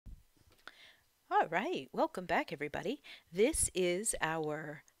All right, welcome back, everybody. This is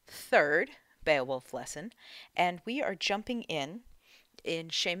our third Beowulf lesson, and we are jumping in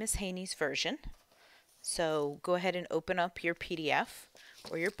Seamus Heaney's version. So go ahead and open up your PDF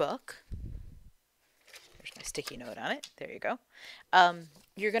or your book. There's my sticky note on it. There you go.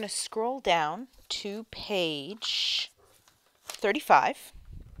 You're going to scroll down to page 35,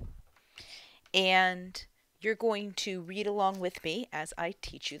 and you're going to read along with me as I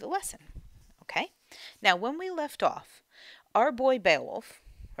teach you the lesson. Okay? Now, when we left off, our boy Beowulf,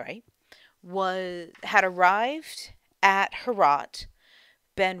 right, had arrived at Herat,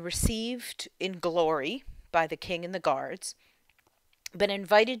 been received in glory by the king and the guards, been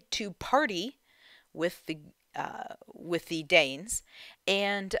invited to party with the Danes,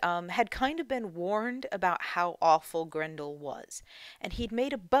 and had kind of been warned about how awful Grendel was. And he'd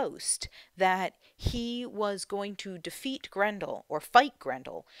made a boast that he was going to defeat Grendel, or fight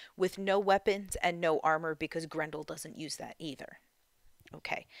Grendel, with no weapons and no armor, because Grendel doesn't use that either.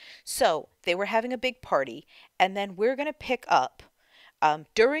 Okay, so they were having a big party, and then we're going to pick up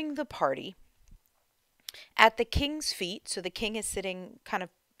during the party at the king's feet. So the king is sitting kind of,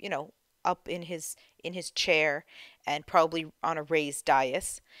 up in his chair, and probably on a raised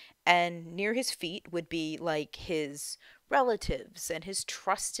dais, and near his feet would be like his relatives and his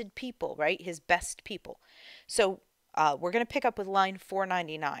trusted people, right? His best people. So we're going to pick up with line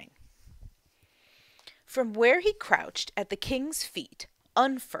 499. From where he crouched at the king's feet,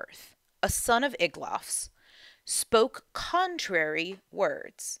 Unferth, a son of Iglauth's, spoke contrary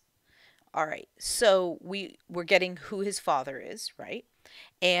words. All right, so we're getting who his father is, right?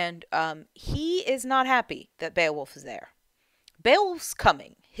 And he is not happy that Beowulf is there. Beowulf's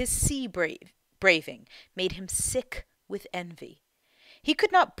coming, his sea braving, made him sick with envy. He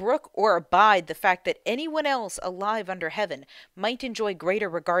could not brook or abide the fact that anyone else alive under heaven might enjoy greater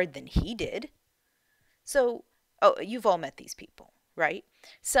regard than he did. So, you've all met these people, right?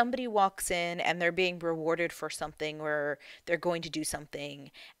 Somebody walks in and they're being rewarded for something, or they're going to do something,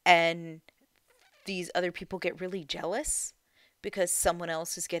 and these other people get really jealous because someone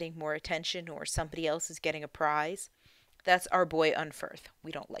else is getting more attention or somebody else is getting a prize. That's our boy Unferth.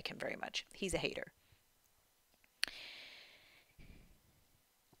 We don't like him very much. He's a hater.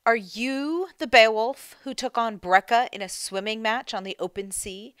 Are you the Beowulf who took on Breca in a swimming match on the open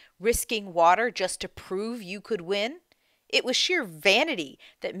sea, risking water just to prove you could win? It was sheer vanity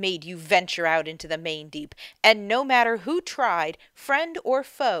that made you venture out into the main deep, and no matter who tried, friend or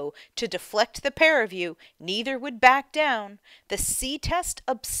foe, to deflect the pair of you, neither would back down. The sea test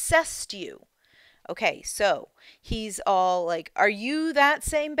obsessed you. Okay, so he's all like, are you that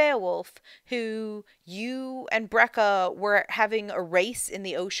same Beowulf who you and Breca were having a race in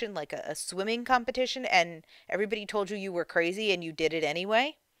the ocean, like a swimming competition, and everybody told you you were crazy and you did it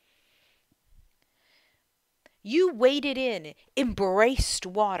anyway? You waded in, embraced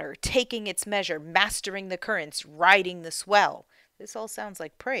water, taking its measure, mastering the currents, riding the swell. This all sounds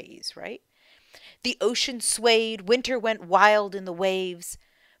like praise, right? The ocean swayed, winter went wild in the waves,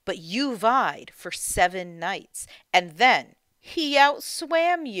 but you vied for 7 nights, and then he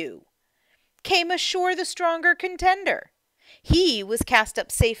outswam you. Came ashore the stronger contender. He was cast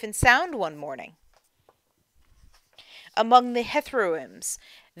up safe and sound one morning among the Hethruims,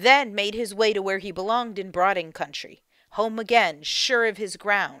 then made his way to where he belonged in Broading country, home again, sure of his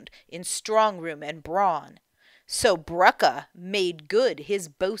ground, in strong room and brawn. So Breca made good his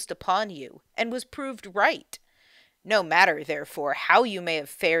boast upon you, and was proved right. No matter, therefore, how you may have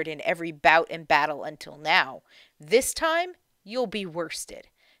fared in every bout and battle until now, this time you'll be worsted.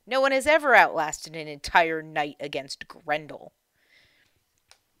 No one has ever outlasted an entire night against Grendel.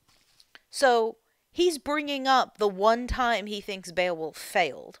 So he's bringing up the one time he thinks Beowulf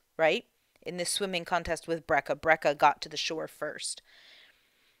failed, right? In this swimming contest with Breca. Breca got to the shore first.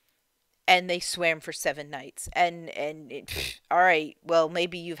 And they swam for 7 nights. All right, well,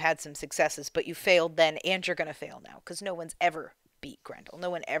 maybe you've had some successes, but you failed then, and you're going to fail now, because no one's ever beat Grendel. No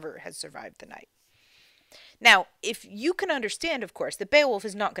one ever has survived the night. Now, if you can understand, of course, that Beowulf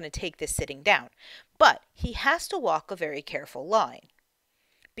is not going to take this sitting down, but he has to walk a very careful line.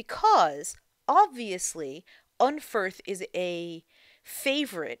 Because, obviously, Unferth is a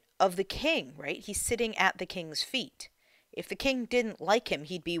favorite of the king, right? He's sitting at the king's feet. If the king didn't like him,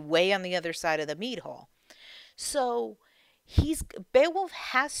 he'd be way on the other side of the mead hall. So Beowulf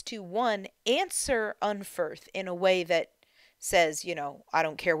has to, one, answer Unferth in a way that says, I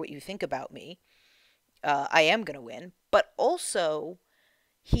don't care what you think about me. I am going to win. But also,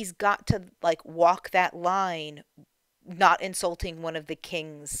 he's got to, walk that line, not insulting one of the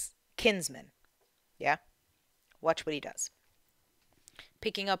king's kinsmen. Yeah? Watch what he does.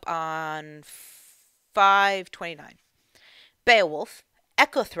 Picking up on 5:29. Beowulf,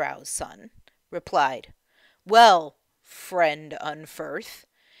 Ecothrau's son, replied, "Well, friend Unferth,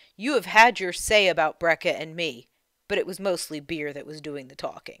 you have had your say about Brecca and me, but it was mostly beer that was doing the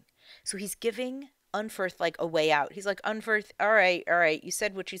talking." So he's giving Unferth like a way out. He's like, "Unferth, all right, you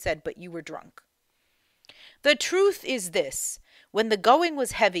said what you said, but you were drunk. The truth is this: when the going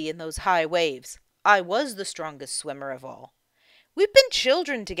was heavy in those high waves, I was the strongest swimmer of all. We've been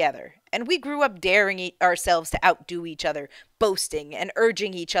children together, and we grew up daring ourselves to outdo each other, boasting and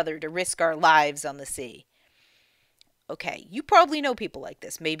urging each other to risk our lives on the sea." Okay, you probably know people like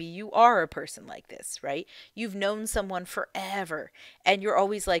this. Maybe you are a person like this, right? You've known someone forever, and you're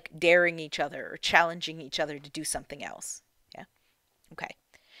always like daring each other or challenging each other to do something else. Yeah? Okay.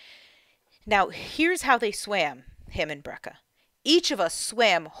 Now, here's how they swam, him and Brecca. Each of us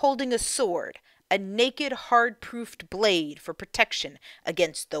swam holding a sword, a naked, hard-proofed blade for protection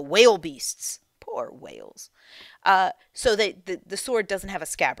against the whale beasts. Poor whales. So that the sword doesn't have a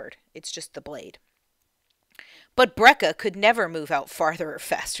scabbard. It's just the blade. But Brecca could never move out farther or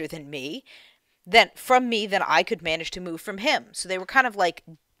faster than me. Than I could manage to move from him. So they were kind of like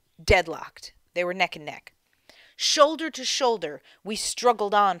deadlocked. They were neck and neck. Shoulder to shoulder, we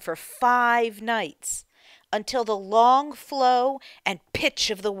struggled on for 5 nights, until the long flow and pitch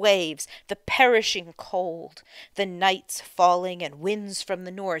of the waves, the perishing cold, the nights falling and winds from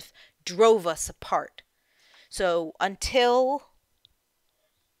the north drove us apart. So until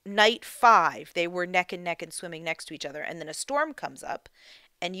night 5, they were neck and neck and swimming next to each other, and then a storm comes up,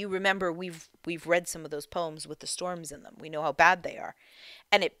 and you remember we've read some of those poems with the storms in them. We know how bad they are,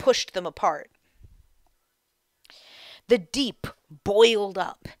 and it pushed them apart. The deep boiled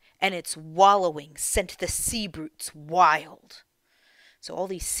up, and its wallowing sent the sea brutes wild. So all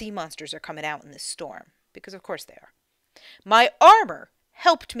these sea monsters are coming out in this storm, because of course they are. My armor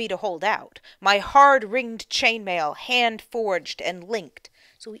helped me to hold out, my hard-ringed chainmail hand-forged and linked.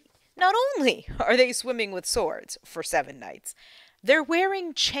 So not only are they swimming with swords for 7 nights, they're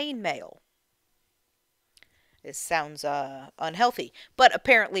wearing chainmail. This sounds unhealthy, but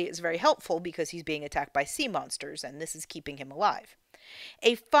apparently it's very helpful because he's being attacked by sea monsters, and this is keeping him alive.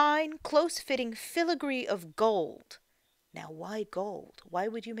 A fine, close-fitting filigree of gold. Now, why gold? Why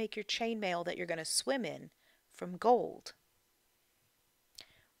would you make your chainmail that you're going to swim in from gold?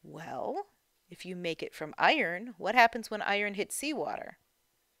 Well, if you make it from iron, what happens when iron hits seawater?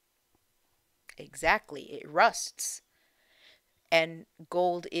 Exactly, it rusts. And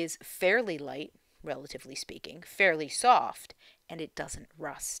gold is fairly light, relatively speaking, fairly soft, and it doesn't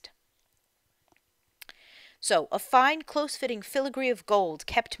rust. So, a fine, close-fitting filigree of gold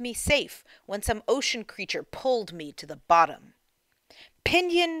kept me safe when some ocean creature pulled me to the bottom.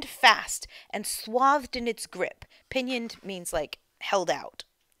 Pinioned fast and swathed in its grip. Pinioned means like held out.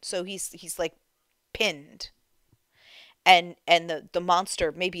 So he's like pinned. And the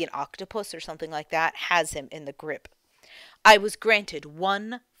monster, maybe an octopus or something like that, has him in the grip. I was granted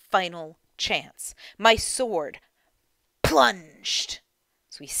one final chance. My sword plunged.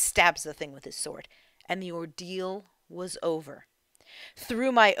 So he stabs the thing with his sword, and the ordeal was over.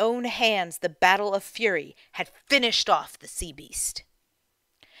 Through my own hands, the battle of fury had finished off the sea beast.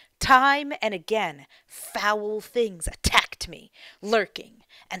 Time and again, foul things attacked me, lurking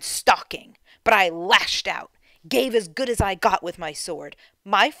and stalking, but I lashed out, gave as good as I got with my sword.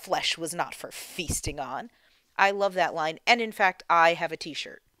 My flesh was not for feasting on. I love that line, and in fact, I have a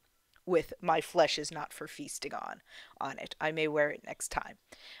t-shirt with "my flesh is not for feasting on it. I may wear it next time.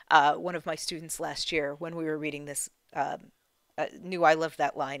 One of my students last year, when we were reading this, knew I loved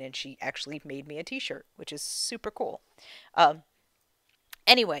that line, and she actually made me a t-shirt, which is super cool.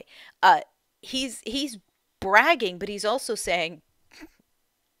 Anyway, he's bragging, but he's also saying,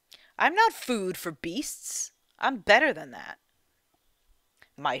 I'm not food for beasts. I'm better than that.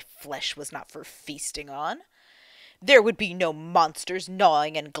 My flesh was not for feasting on. There would be no monsters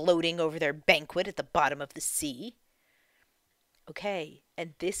gnawing and gloating over their banquet at the bottom of the sea. Okay,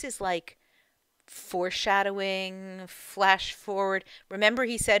 and this is like foreshadowing, flash forward. Remember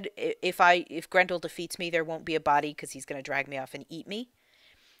he said, if Grendel defeats me, there won't be a body because he's going to drag me off and eat me.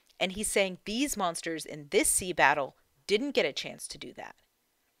 And he's saying these monsters in this sea battle didn't get a chance to do that.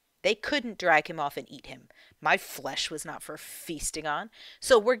 They couldn't drag him off and eat him. My flesh was not for feasting on.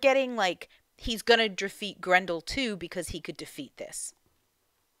 So we're getting like, he's going to defeat Grendel too because he could defeat this.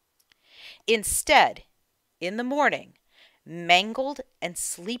 Instead, in the morning, mangled and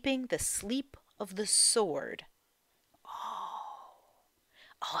sleeping the sleep of the sword.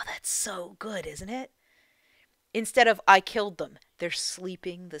 Oh, that's so good, isn't it? Instead of I killed them, they're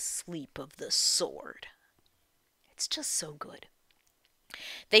sleeping the sleep of the sword. It's just so good.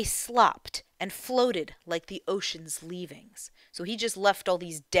 They slopped and floated like the ocean's leavings. So he just left all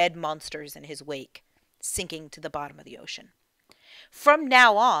these dead monsters in his wake, sinking to the bottom of the ocean. From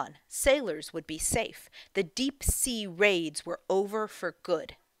now on, sailors would be safe. The deep sea raids were over for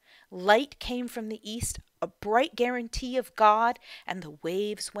good. Light came from the east, a bright guarantee of God, and the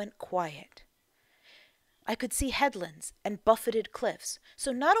waves went quiet. I could see headlands and buffeted cliffs.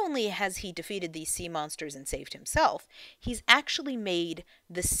 So not only has he defeated these sea monsters and saved himself, he's actually made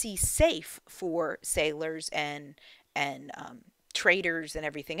the sea safe for sailors and traders and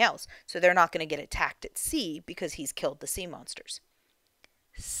everything else. So they're not going to get attacked at sea because he's killed the sea monsters.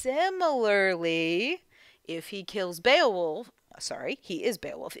 Similarly, if he kills Beowulf, he is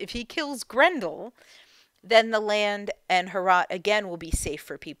Beowulf. If he kills Grendel, then the land and Herat again will be safe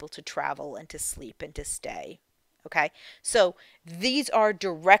for people to travel and to sleep and to stay. Okay? So these are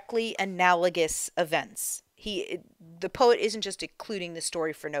directly analogous events. The poet isn't just including the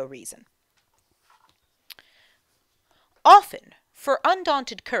story for no reason. Often, for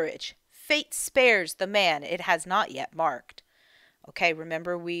undaunted courage, fate spares the man it has not yet marked. Okay,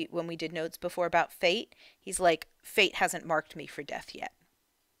 remember when we did notes before about fate? He's like, fate hasn't marked me for death yet.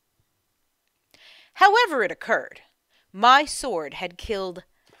 However it occurred, my sword had killed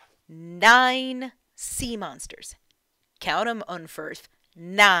 9 sea monsters. Count 'em, Unferth,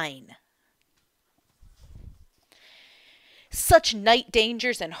 9. Such night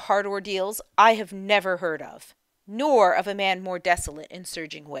dangers and hard ordeals I have never heard of, nor of a man more desolate in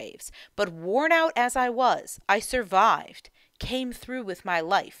surging waves. But worn out as I was, I survived, came through with my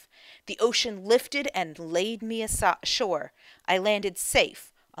life. The ocean lifted and laid me ashore. I landed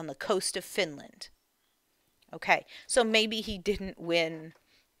safe on the coast of Finland. Okay, so maybe he didn't win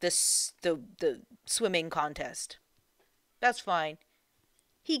the swimming contest. That's fine.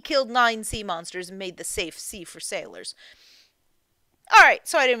 He killed 9 sea monsters and made the safe sea for sailors. All right,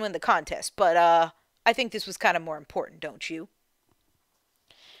 so I didn't win the contest, but I think this was kind of more important, don't you?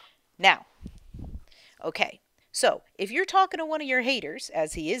 Now, okay, so if you're talking to one of your haters,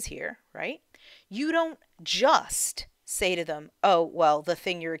 as he is here, right, you don't just say to them, oh, well, the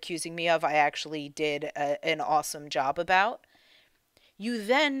thing you're accusing me of, I actually did an awesome job about. You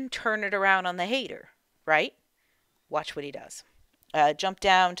then turn it around on the hater, right? Watch what he does. Jump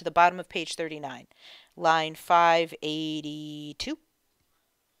down to the bottom of page 39, line 582.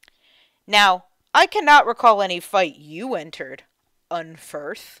 Now, I cannot recall any fight you entered,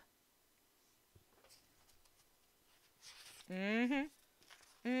 Unferth.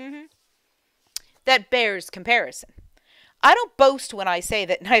 That bears comparison. I don't boast when I say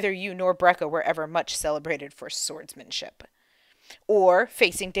that neither you nor Brecca were ever much celebrated for swordsmanship, or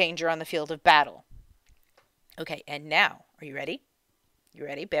facing danger on the field of battle. Okay, and now, are you ready? You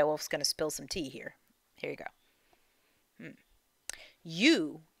ready? Beowulf's going to spill some tea here. Here you go.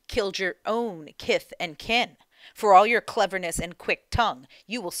 You killed your own kith and kin. For all your cleverness and quick tongue,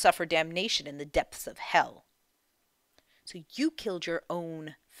 you will suffer damnation in the depths of hell. So you killed your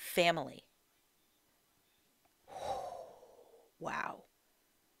own family. Wow.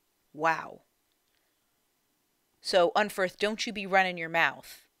 Wow. So, Unferth, don't you be running your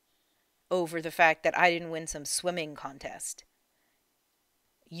mouth over the fact that I didn't win some swimming contest.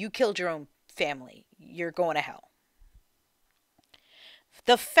 You killed your own family. You're going to hell.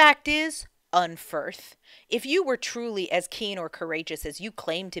 The fact is, Unferth, if you were truly as keen or courageous as you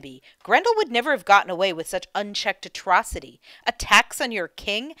claim to be, Grendel would never have gotten away with such unchecked atrocity. Attacks on your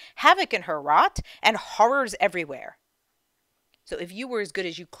king, havoc in Herat, and horrors everywhere. So if you were as good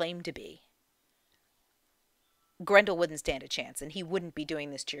as you claim to be, Grendel wouldn't stand a chance, and he wouldn't be doing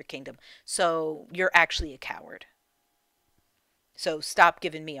this to your kingdom. So you're actually a coward. So stop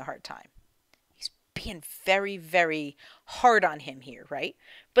giving me a hard time. He's being very, very hard on him here, right?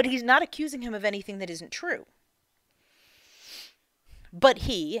 But he's not accusing him of anything that isn't true. But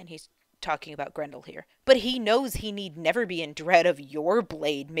he, and he's talking about Grendel here, but he knows he need never be in dread of your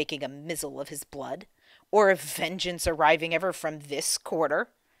blade making a mizzle of his blood, or of vengeance arriving ever from this quarter,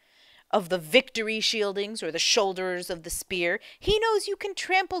 of the victory shieldings or the shoulders of the spear. He knows you can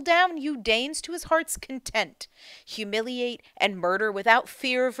trample down you Danes to his heart's content, humiliate and murder without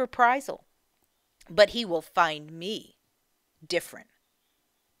fear of reprisal. But he will find me different.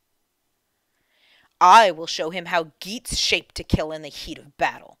 I will show him how Geats shape to kill in the heat of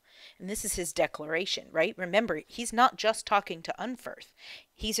battle. And this is his declaration, right? Remember, he's not just talking to Unferth.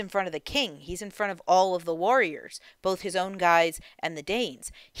 He's in front of the king. He's in front of all of the warriors, both his own guys and the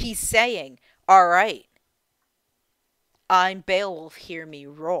Danes. He's saying, all right, I'm Beowulf, hear me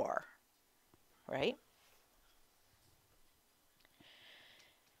roar, right?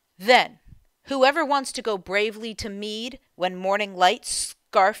 Then, whoever wants to go bravely to mead when morning light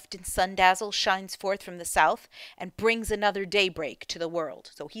Garfed and Sundazzle shines forth from the south and brings another daybreak to the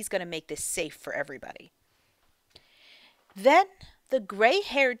world. So he's going to make this safe for everybody. Then the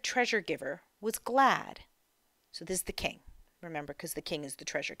gray-haired treasure giver was glad. So this is the king. Remember, because the king is the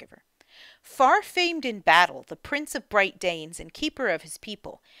treasure giver. Far famed in battle, the prince of bright Danes and keeper of his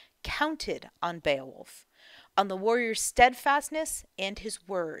people, counted on Beowulf, on the warrior's steadfastness and his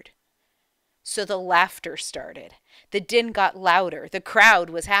word. So the laughter started. The din got louder. The crowd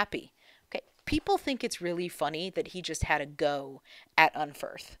was happy. Okay, people think it's really funny that he just had a go at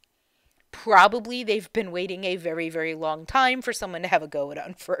Unferth. Probably they've been waiting a very, very long time for someone to have a go at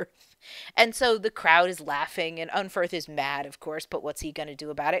Unferth. And so the crowd is laughing, and Unferth is mad, of course, but what's he going to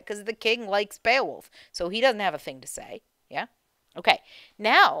do about it? Because the king likes Beowulf, so he doesn't have a thing to say. Yeah? Okay,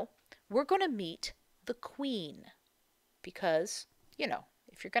 now we're going to meet the queen. Because, you know,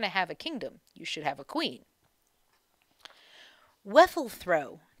 if you're going to have a kingdom, you should have a queen.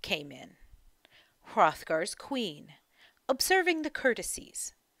 Weathelthrow came in, Hrothgar's queen, observing the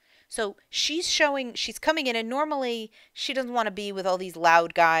courtesies. So she's coming in, and normally she doesn't want to be with all these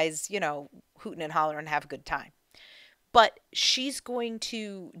loud guys, you know, hooting and hollering and have a good time. But she's going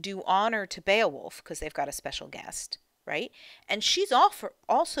to do honor to Beowulf because they've got a special guest, right? And she's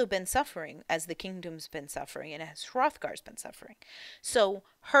also been suffering as the kingdom's been suffering and as Hrothgar's been suffering. So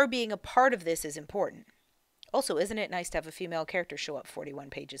her being a part of this is important. Also, isn't it nice to have a female character show up 41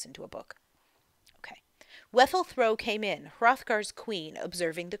 pages into a book? Okay. Weathelthrow came in, Hrothgar's queen,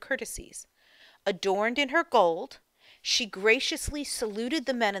 observing the courtesies. Adorned in her gold, she graciously saluted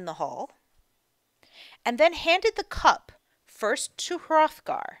the men in the hall, and then handed the cup first to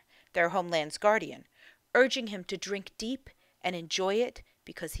Hrothgar, their homeland's guardian, urging him to drink deep and enjoy it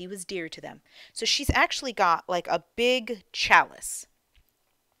because he was dear to them. So she's actually got like a big chalice.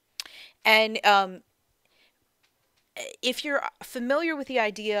 And if you're familiar with the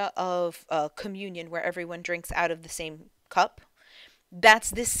idea of communion where everyone drinks out of the same cup, that's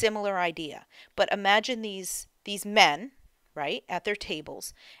this similar idea. But imagine these men, right, at their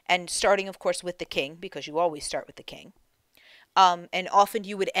tables, and starting, of course, with the king, because you always start with the king. And often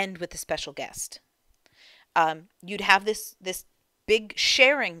you would end with a special guest. You'd have this big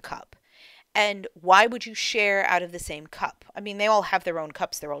sharing cup. And why would you share out of the same cup? I mean, they all have their own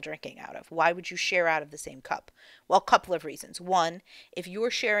cups they're all drinking out of. Why would you share out of the same cup? Well, a couple of reasons. One, if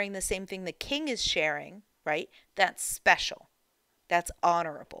you're sharing the same thing the king is sharing, right, that's special. That's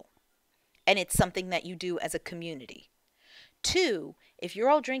honorable. And it's something that you do as a community. Two, if you're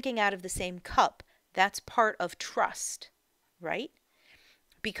all drinking out of the same cup, that's part of trust, right?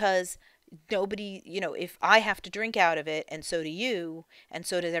 Because nobody, you know, if I have to drink out of it and so do you and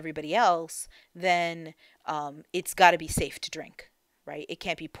so does everybody else, then it's got to be safe to drink, right? It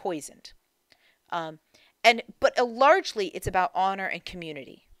can't be poisoned. But largely it's about honor and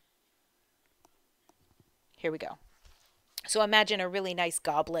community. Here we go. So imagine a really nice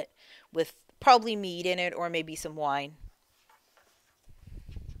goblet with probably mead in it or maybe some wine.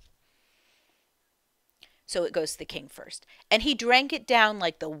 So it goes to the king first. And he drank it down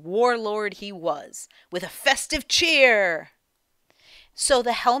like the warlord he was, with a festive cheer. So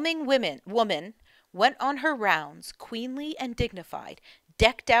the helming woman went on her rounds, queenly and dignified,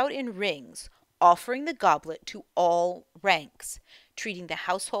 decked out in rings, offering the goblet to all ranks, treating the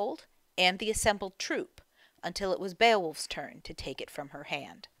household and the assembled troop, until it was Beowulf's turn to take it from her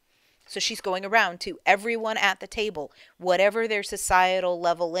hand. So she's going around to everyone at the table, whatever their societal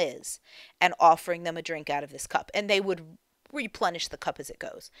level is, and offering them a drink out of this cup. And they would replenish the cup as it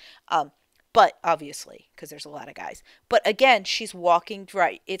goes. But obviously, because there's a lot of guys. But again, she's walking,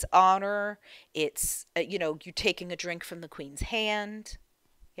 right. It's honor. It's, you're taking a drink from the queen's hand.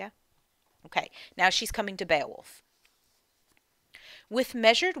 Yeah? Okay. Now she's coming to Beowulf. With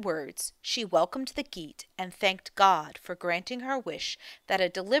measured words, she welcomed the Geat and thanked God for granting her wish that a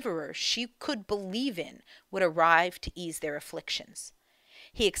deliverer she could believe in would arrive to ease their afflictions.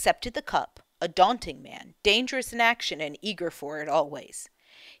 He accepted the cup, a daunting man, dangerous in action and eager for it always.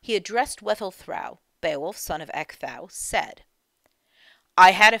 He addressed Weathelthrow, Beowulf, son of Ecgtheow, said,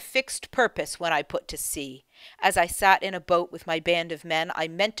 I had a fixed purpose when I put to sea. As I sat in a boat with my band of men, I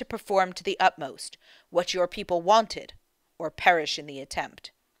meant to perform to the utmost what your people wanted, or perish in the attempt,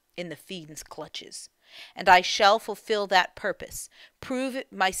 in the fiend's clutches. And I shall fulfill that purpose, prove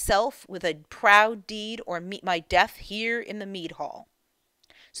it myself with a proud deed, or meet my death here in the mead hall.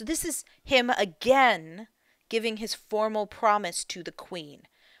 So this is him again giving his formal promise to the queen.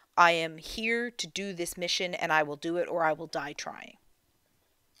 I am here to do this mission, and I will do it, or I will die trying.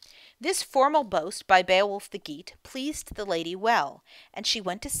 This formal boast by Beowulf the Geat pleased the lady well, and she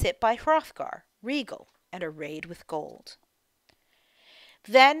went to sit by Hrothgar, regal and arrayed with gold.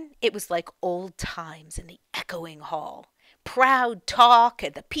 Then it was like old times in the echoing hall. Proud talk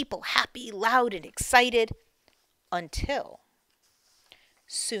and the people happy, loud, and excited. Until,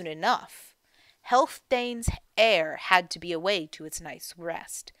 soon enough, Healfdane's heir had to be away to its night's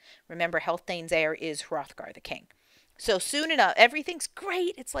rest. Remember, Healfdane's heir is Hrothgar the king. So soon enough, everything's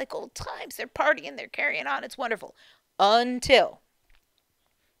great. It's like old times. They're partying, they're carrying on. It's wonderful. Until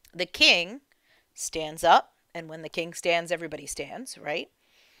the king stands up, and when the king stands, everybody stands, right?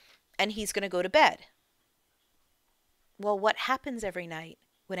 And he's going to go to bed. Well, what happens every night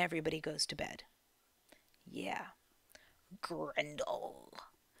when everybody goes to bed? Yeah, Grendel.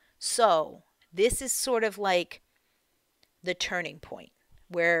 So this is sort of like the turning point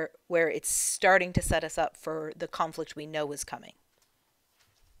where it's starting to set us up for the conflict we know is coming.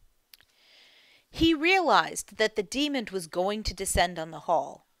 He realized that the demon was going to descend on the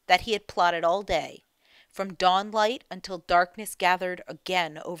hall, that he had plotted all day, from dawnlight until darkness gathered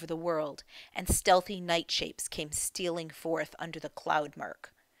again over the world, and stealthy night shapes came stealing forth under the cloud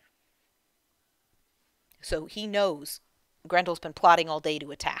murk. So he knows Grendel's been plotting all day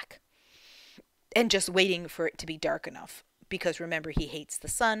to attack, and just waiting for it to be dark enough. Because remember, he hates the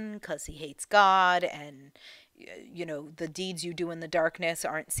sun, because he hates God, and, you know, the deeds you do in the darkness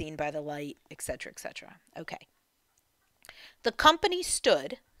aren't seen by the light, etc., etc. Okay. The company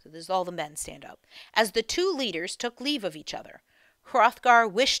stood, so this is all the men stand up, as the two leaders took leave of each other. Hrothgar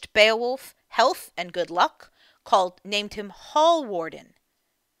wished Beowulf health and good luck, named him Hall Warden,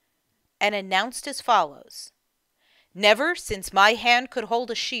 and announced as follows: Never since my hand could hold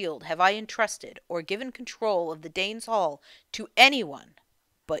a shield have I entrusted or given control of the Danes' Hall to anyone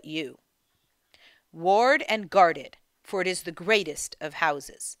but you. Ward and guard it, for it is the greatest of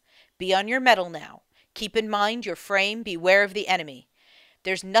houses. Be on your mettle now. Keep in mind your frame, beware of the enemy.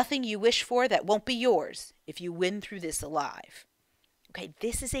 There's nothing you wish for that won't be yours if you win through this alive. Okay,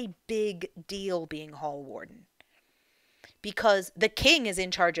 this is a big deal being Hall Warden, because the king is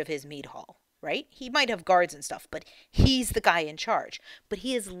in charge of his mead hall. Right? He might have guards and stuff, but he's the guy in charge. But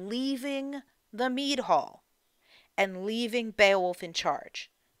he is leaving the mead hall and leaving Beowulf in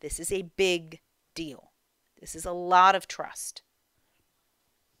charge. This is a big deal. This is a lot of trust.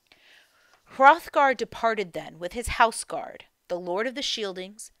 Hrothgar departed then with his house guard, the lord of the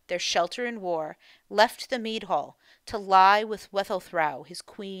Shieldings, their shelter in war, left the mead hall to lie with Weathelthrow, his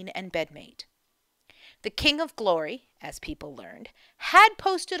queen and bedmate. The King of Glory, as people learned, had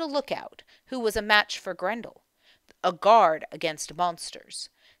posted a lookout who was a match for Grendel, a guard against monsters,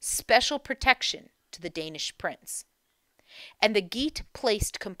 special protection to the Danish prince. And the Geat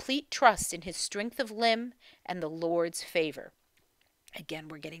placed complete trust in his strength of limb and the Lord's favor. Again,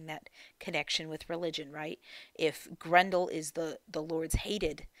 we're getting that connection with religion, right? If Grendel is the Lord's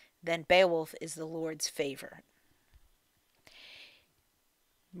hated, then Beowulf is the Lord's favor.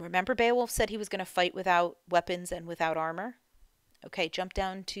 Remember, Beowulf said he was going to fight without weapons and without armor? Okay, jump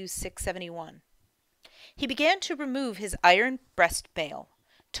down to 671. He began to remove his iron breastmail,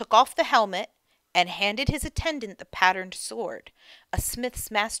 took off the helmet, and handed his attendant the patterned sword, a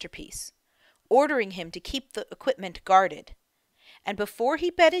smith's masterpiece, ordering him to keep the equipment guarded. And before he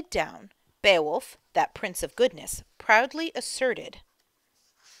bedded down, Beowulf, that prince of goodness, proudly asserted,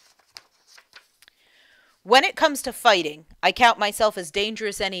 When it comes to fighting, I count myself as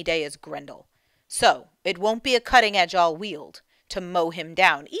dangerous any day as Grendel. So, it won't be a cutting edge I'll wield, to mow him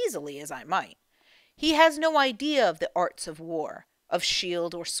down easily as I might. He has no idea of the arts of war, of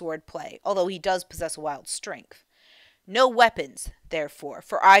shield or sword play, although he does possess wild strength. No weapons, therefore,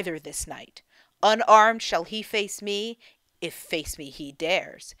 for either this night. Unarmed shall he face me, if face me he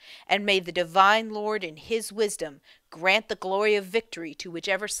dares, and may the divine Lord in his wisdom grant the glory of victory to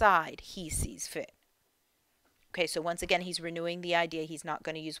whichever side he sees fit. Okay, so once again, he's renewing the idea he's not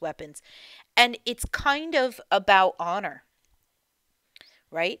going to use weapons. And it's kind of about honor,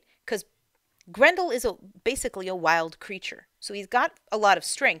 right? Because Grendel is basically a wild creature. So he's got a lot of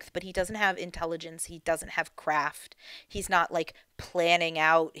strength, but he doesn't have intelligence. He doesn't have craft. He's not like planning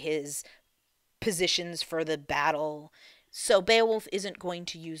out his positions for the battle. So Beowulf isn't going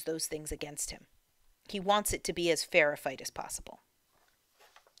to use those things against him. He wants it to be as fair a fight as possible.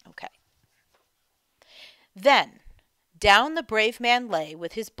 Okay. Then, down the brave man lay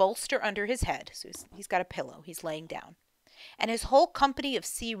with his bolster under his head. So he's got a pillow. He's laying down. And his whole company of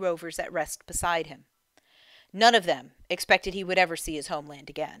sea rovers at rest beside him. None of them expected he would ever see his homeland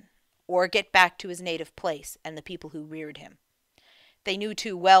again, or get back to his native place and the people who reared him. They knew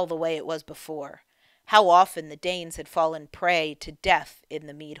too well the way it was before, how often the Danes had fallen prey to death in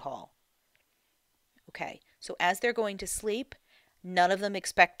the mead hall. Okay, so as they're going to sleep, none of them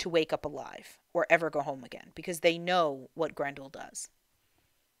expect to wake up alive or ever go home again, because they know what Grendel does.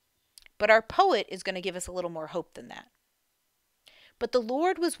 But our poet is going to give us a little more hope than that. But the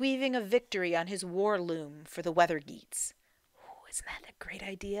Lord was weaving a victory on his war loom for the weather geats. Ooh, isn't that a great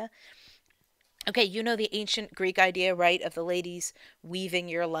idea? Okay, you know the ancient Greek idea, right, of the ladies weaving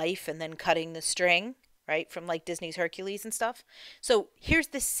your life and then cutting the string, right, from like Disney's Hercules and stuff. So here's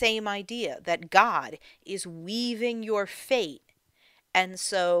the same idea that God is weaving your fate. And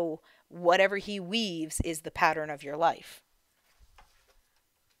so whatever he weaves is the pattern of your life.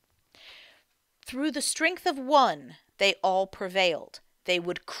 Through the strength of one, they all prevailed. They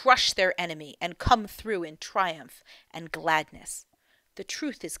would crush their enemy and come through in triumph and gladness. The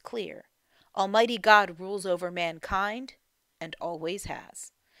truth is clear. Almighty God rules over mankind and always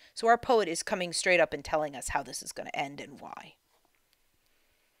has. So our poet is coming straight up and telling us how this is going to end and why.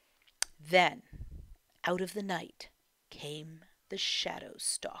 Then, out of the night, came the shadow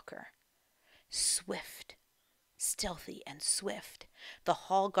stalker. Swift, stealthy and swift. The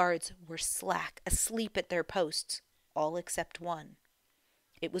hall guards were slack, asleep at their posts, all except one.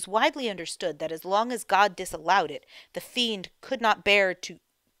 It was widely understood that as long as God disallowed it, the fiend could not bear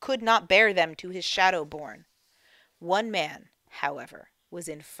them to his shadow born. One man, however, was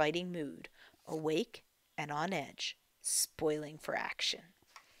in fighting mood, awake and on edge, spoiling for action.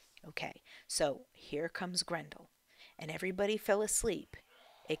 Okay, so here comes Grendel, and everybody fell asleep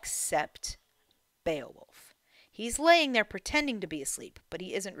except Beowulf. He's laying there pretending to be asleep, but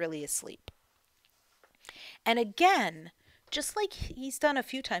he isn't really asleep. And again, just like he's done a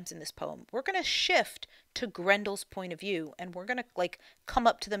few times in this poem, we're going to shift to Grendel's point of view, and we're going to come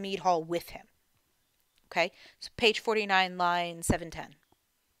up to the mead hall with him. Okay, so page 49, line 710.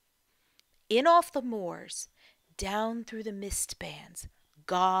 In off the moors, down through the mist bands,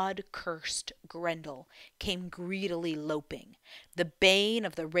 God-cursed Grendel came greedily loping. The bane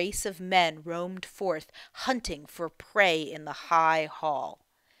of the race of men roamed forth, hunting for prey in the high hall.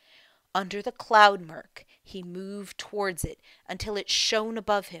 Under the cloud murk, he moved towards it until it shone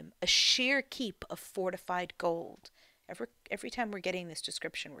above him, a sheer keep of fortified gold. Every time we're getting this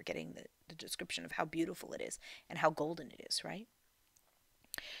description, we're getting the description of how beautiful it is and how golden it is, right?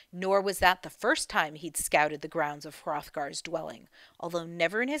 Nor was that the first time he'd scouted the grounds of Hrothgar's dwelling, although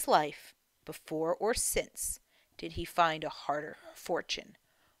never in his life, before or since, did he find a harder fortune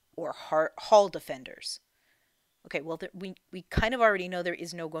or hall defenders. Okay, well, we kind of already know there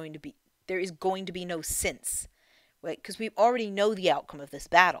is going to be no since, right? Because we already know the outcome of this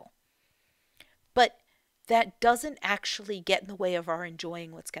battle. But that doesn't actually get in the way of our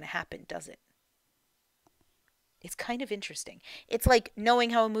enjoying what's going to happen, does it? It's kind of interesting. It's like knowing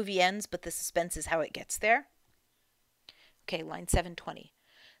how a movie ends, but the suspense is how it gets there. Okay, line 720.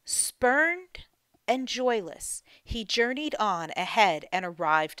 Spurned and joyless, he journeyed on ahead and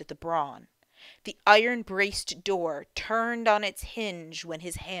arrived at the brawn. The iron-braced door turned on its hinge when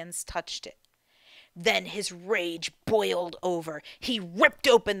his hands touched it. Then his rage boiled over. He ripped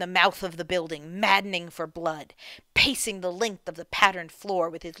open the mouth of the building, maddening for blood, pacing the length of the patterned floor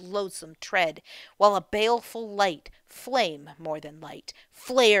with his loathsome tread, while a baleful light, flame more than light,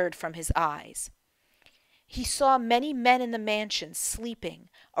 flared from his eyes. He saw many men in the mansion sleeping,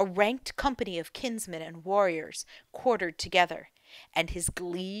 a ranked company of kinsmen and warriors quartered together, and his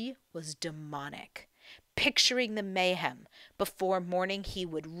glee was demonic. Picturing the mayhem, before morning he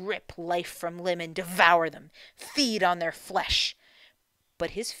would rip life from limb and devour them, feed on their flesh.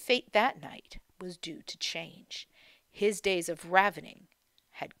 But his fate that night was due to change. His days of ravening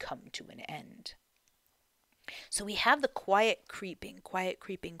had come to an end. So we have the quiet creeping,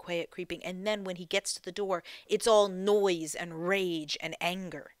 and then when he gets to the door, it's all noise and rage and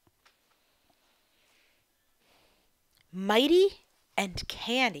anger. Mighty and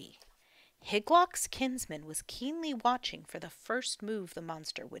canny, Hyglaic's kinsman was keenly watching for the first move the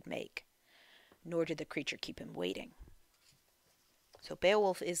monster would make, nor did the creature keep him waiting. So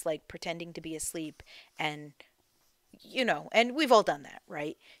Beowulf is pretending to be asleep, and and we've all done that,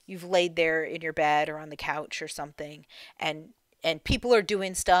 right? You've laid there in your bed or on the couch or something, and people are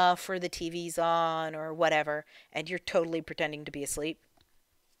doing stuff, or the TV's on or whatever, and you're totally pretending to be asleep.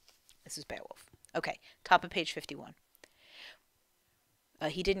 This is Beowulf. Okay, top of page 51.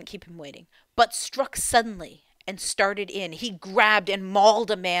 He didn't keep him waiting, but struck suddenly and started in. He grabbed and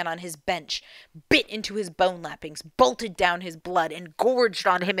mauled a man on his bench, bit into his bone lappings, bolted down his blood, and gorged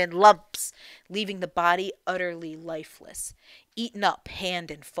on him in lumps, leaving the body utterly lifeless, eaten up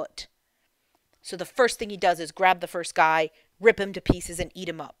hand and foot. So the first thing he does is grab the first guy, rip him to pieces, and eat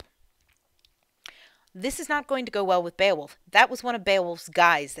him up. This is not going to go well with Beowulf. That was one of Beowulf's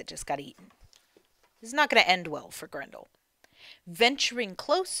guys that just got eaten. This is not going to end well for Grendel. Venturing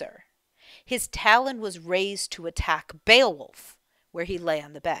closer, his talon was raised to attack Beowulf, where he lay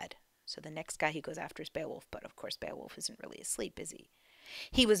on the bed. So the next guy he goes after is Beowulf, but of course Beowulf isn't really asleep, is he?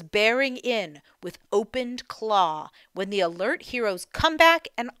 He was bearing in with opened claw when the alert hero's comeback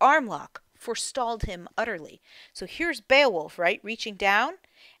and arm lock forestalled him utterly. So here's Beowulf, right, reaching down,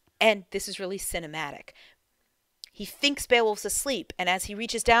 and this is really cinematic. He thinks Beowulf's asleep, and as he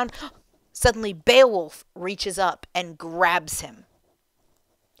reaches down, suddenly Beowulf reaches up and grabs him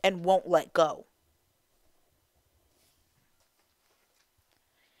and won't let go.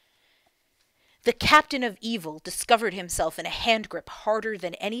 The captain of evil discovered himself in a hand grip harder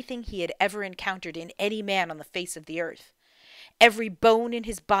than anything he had ever encountered in any man on the face of the earth. Every bone in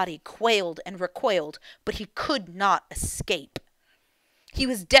his body quailed and recoiled, but he could not escape. He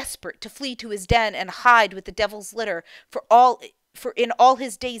was desperate to flee to his den and hide with the devil's litter, for in all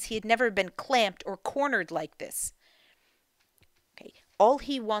his days he had never been clamped or cornered like this. Okay, all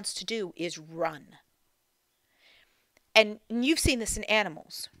he wants to do is run. And you've seen this in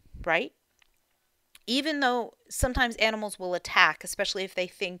animals, right? Even though sometimes animals will attack, especially if they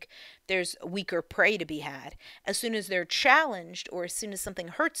think there's weaker prey to be had, as soon as they're challenged or as soon as something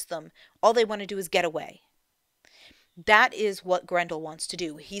hurts them, all they want to do is get away. That is what Grendel wants to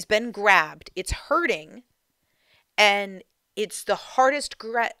do. He's been grabbed. It's hurting, and it's the hardest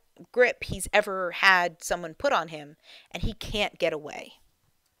grip he's ever had someone put on him, and he can't get away.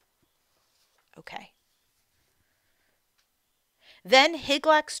 Okay. Then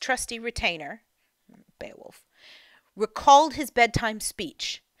Hygelac's trusty retainer, Beowulf, recalled his bedtime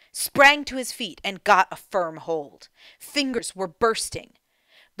speech, sprang to his feet, and got a firm hold. Fingers were bursting.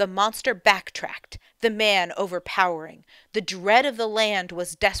 The monster backtracked, the man overpowering. The dread of the land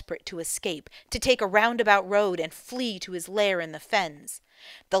was desperate to escape, to take a roundabout road and flee to his lair in the fens.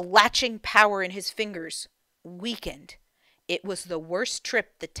 The latching power in his fingers weakened. It was the worst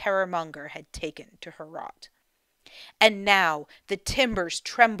trip the terrormonger had taken to Heorot. And now the timbers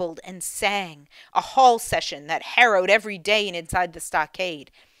trembled and sang, a hall session that harrowed every Dane inside the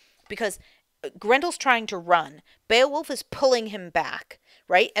stockade. Because Grendel's trying to run, Beowulf is pulling him back,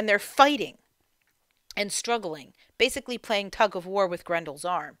 right? And they're fighting and struggling, basically playing tug of war with Grendel's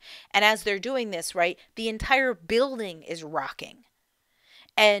arm. And as they're doing this, right, the entire building is rocking.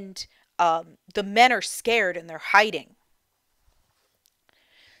 And the men are scared and they're hiding.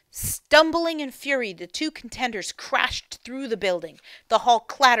 Stumbling in fury, the two contenders crashed through the building. The hall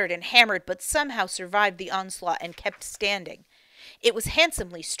clattered and hammered, but somehow survived the onslaught and kept standing. It was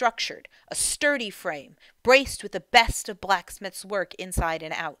handsomely structured, a sturdy frame, braced with the best of blacksmith's work inside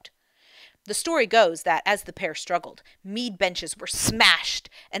and out. The story goes that, as the pair struggled, mead benches were smashed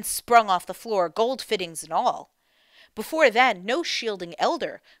and sprung off the floor, gold fittings and all. Before then, no shielding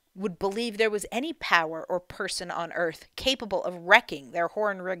elder would believe there was any power or person on earth capable of wrecking their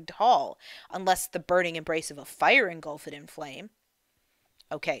horn-rigged hall, unless the burning embrace of a fire engulfed it in flame.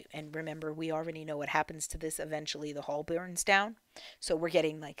 Okay, and remember, we already know what happens to this. Eventually, the hall burns down. So we're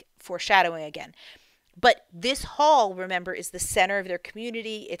getting, like, foreshadowing again. But this hall, remember, is the center of their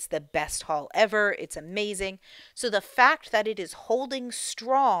community. It's the best hall ever. It's amazing. So the fact that it is holding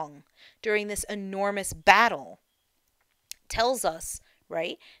strong during this enormous battle tells us,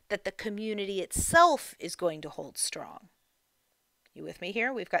 right, that the community itself is going to hold strong. You with me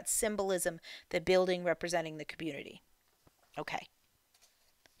here? We've got symbolism, the building representing the community. Okay.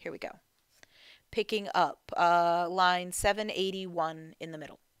 Here we go. Picking up line 781 in the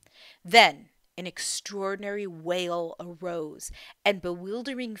middle. Then an extraordinary wail arose, and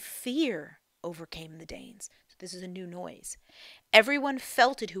bewildering fear overcame the Danes. So this is a new noise. Everyone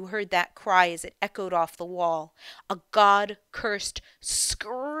felt it who heard that cry as it echoed off the wall. A God-cursed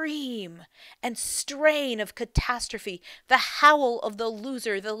scream and strain of catastrophe, the howl of the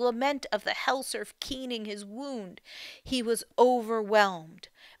loser, the lament of the hell-serf keening his wound. He was overwhelmed,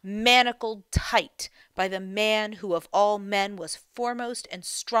 manacled tight by the man who of all men was foremost and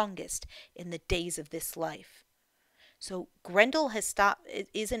strongest in the days of this life. So Grendel has stopped,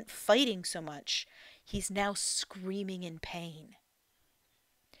 isn't fighting so much. He's now screaming in pain.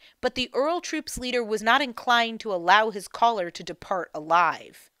 But the Earl Troop's leader was not inclined to allow his caller to depart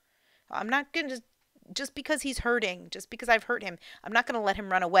alive. I'm not going to, just because he's hurting, just because I've hurt him, I'm not going to let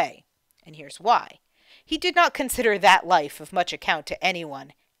him run away. And here's why. He did not consider that life of much account to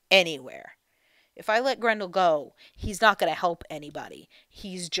anyone, anywhere. If I let Grendel go, he's not going to help anybody.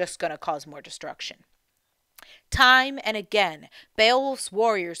 He's just going to cause more destruction. Time and again, Beowulf's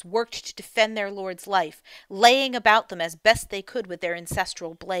warriors worked to defend their lord's life, laying about them as best they could with their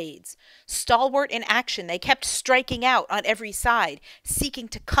ancestral blades. Stalwart in action, they kept striking out on every side, seeking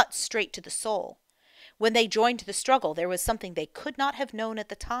to cut straight to the soul. When they joined the struggle, there was something they could not have known at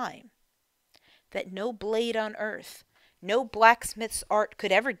the time, that no blade on earth No blacksmith's art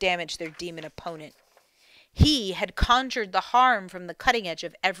could ever damage their demon opponent. He had conjured the harm from the cutting edge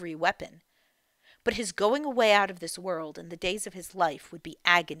of every weapon. But his going away out of this world and the days of his life would be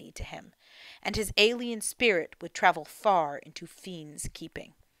agony to him, and his alien spirit would travel far into fiends'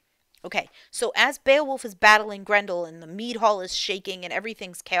 keeping. Okay, so as Beowulf is battling Grendel and the mead hall is shaking and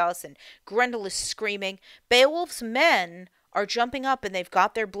everything's chaos and Grendel is screaming, Beowulf's men are jumping up and they've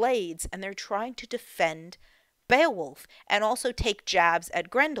got their blades and they're trying to defend Beowulf and also take jabs at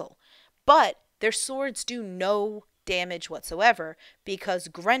Grendel. But their swords do no damage whatsoever because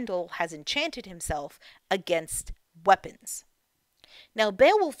Grendel has enchanted himself against weapons. Now,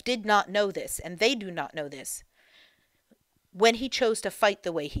 Beowulf did not know this, and they do not know this, when he chose to fight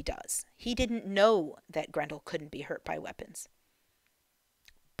the way he does. He didn't know that Grendel couldn't be hurt by weapons.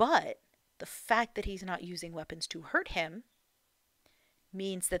 But the fact that he's not using weapons to hurt him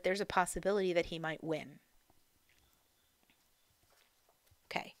means that there's a possibility that he might win.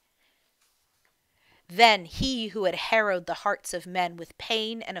 Okay. Then he who had harrowed the hearts of men with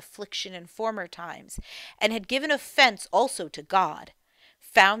pain and affliction in former times, and had given offense also to God,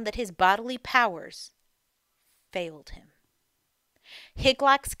 found that his bodily powers failed him.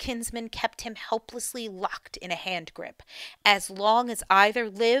 Higlac's kinsmen kept him helplessly locked in a hand grip. As long as either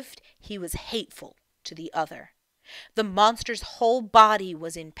lived, he was hateful to the other. The monster's whole body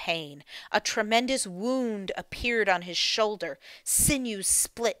was in pain. A tremendous wound appeared on his shoulder. Sinews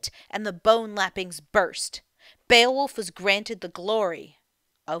split, and the bone lappings burst. Beowulf was granted the glory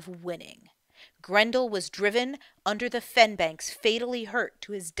of winning. Grendel was driven under the fen banks, fatally hurt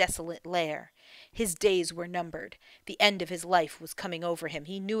to his desolate lair. His days were numbered. The end of his life was coming over him.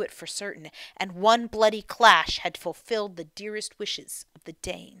 He knew it for certain, and one bloody clash had fulfilled the dearest wishes of the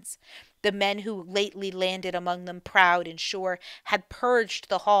Danes. The men who lately landed among them proud and sure had purged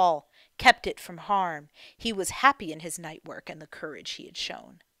the hall, kept it from harm. He was happy in his night work and the courage he had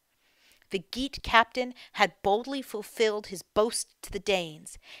shown. The Geat captain had boldly fulfilled his boast to the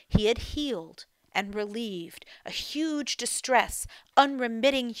Danes. He had healed and relieved a huge distress,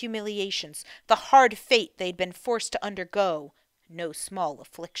 unremitting humiliations, the hard fate they'd been forced to undergo, no small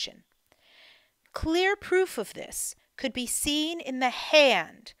affliction. Clear proof of this could be seen in the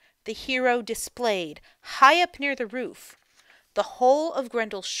hand the hero displayed high up near the roof, the whole of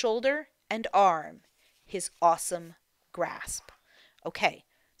Grendel's shoulder and arm, his awesome grasp. Okay,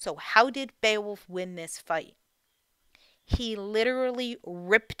 so how did Beowulf win this fight? He literally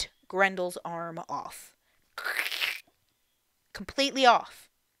ripped Grendel's arm off. Completely off.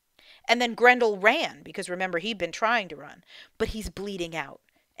 And then Grendel ran, because remember, he'd been trying to run, but he's bleeding out,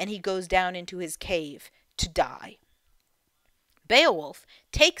 and he goes down into his cave to die. Beowulf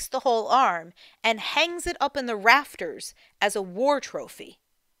takes the whole arm and hangs it up in the rafters as a war trophy.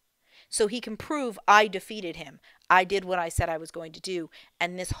 So he can prove I defeated him. I did what I said I was going to do.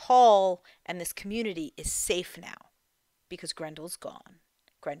 And this hall and this community is safe now because Grendel's gone.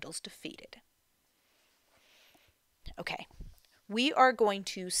 Grendel's defeated. Okay, we are going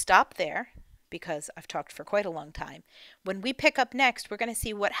to stop there because I've talked for quite a long time. When we pick up next, we're going to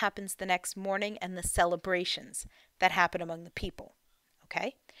see what happens the next morning and the celebrations that happen among the people.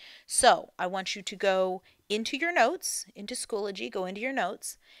 Okay? So I want you to go into your notes, into Schoology, go into your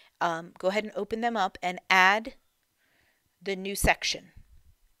notes, go ahead and open them up and add the new section.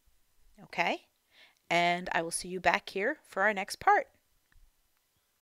 Okay? And I will see you back here for our next part.